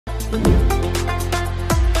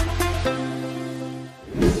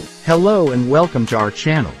Hello and welcome to our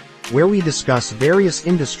channel, where we discuss various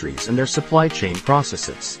industries and their supply chain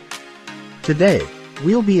processes. Today,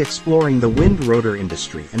 we'll be exploring the wind rotor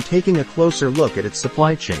industry and taking a closer look at its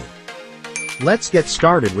supply chain. Let's get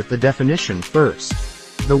started with the definition first.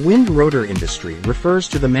 The wind rotor industry refers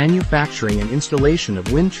to the manufacturing and installation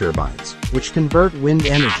of wind turbines, which convert wind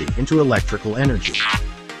energy into electrical energy.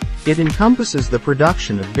 It encompasses the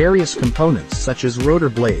production of various components such as rotor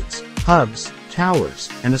blades, hubs, towers,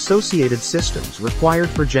 and associated systems required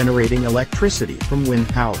for generating electricity from wind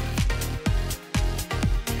power.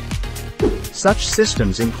 Such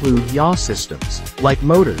systems include yaw systems, like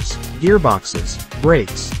motors, gearboxes,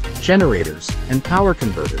 brakes, generators, and power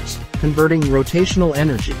converters, converting rotational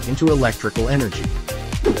energy into electrical energy.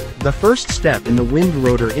 The first step in the wind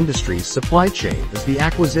rotor industry's supply chain is the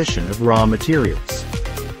acquisition of raw materials.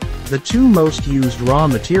 The two most used raw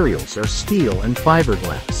materials are steel and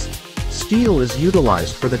fiberglass. Steel is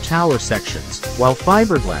utilized for the tower sections, while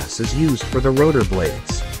fiberglass is used for the rotor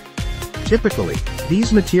blades. Typically,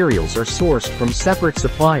 these materials are sourced from separate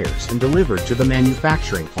suppliers and delivered to the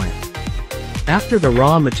manufacturing plant. After the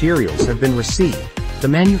raw materials have been received, the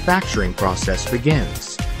manufacturing process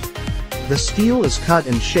begins. The steel is cut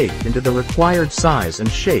and shaped into the required size and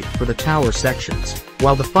shape for the tower sections,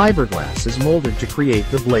 while the fiberglass is molded to create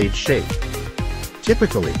the blade shape.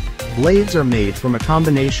 Typically, blades are made from a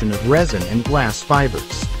combination of resin and glass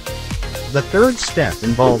fibers. The third step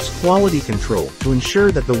involves quality control to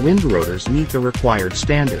ensure that the wind rotors meet the required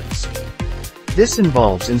standards. This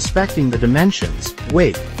involves inspecting the dimensions,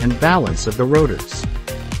 weight, and balance of the rotors.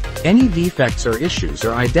 Any defects or issues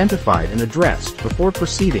are identified and addressed before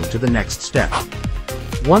proceeding to the next step.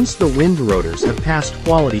 Once the wind rotors have passed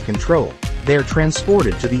quality control, they are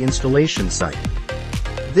transported to the installation site.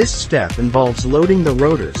 This step involves loading the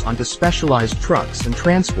rotors onto specialized trucks and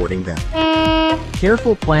transporting them.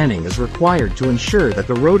 Careful planning is required to ensure that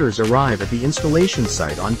the rotors arrive at the installation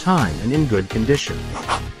site on time and in good condition.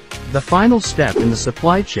 The final step in the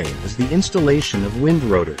supply chain is the installation of wind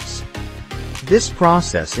rotors. This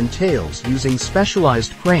process entails using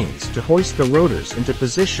specialized cranes to hoist the rotors into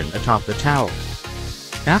position atop the tower.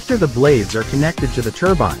 After the blades are connected to the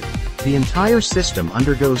turbine, the entire system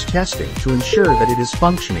undergoes testing to ensure that it is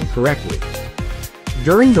functioning correctly.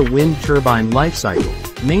 During the wind turbine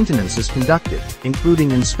lifecycle, maintenance is conducted,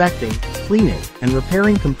 including inspecting, cleaning, and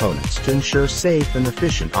repairing components to ensure safe and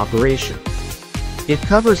efficient operation. It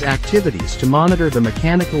covers activities to monitor the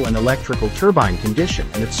mechanical and electrical turbine condition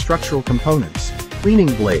and its structural components,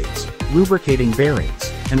 cleaning blades, lubricating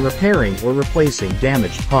bearings, and repairing or replacing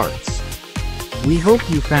damaged parts. We hope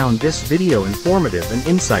you found this video informative and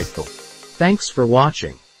insightful. Thanks for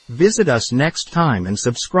watching. Visit us next time and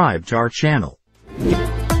subscribe to our channel.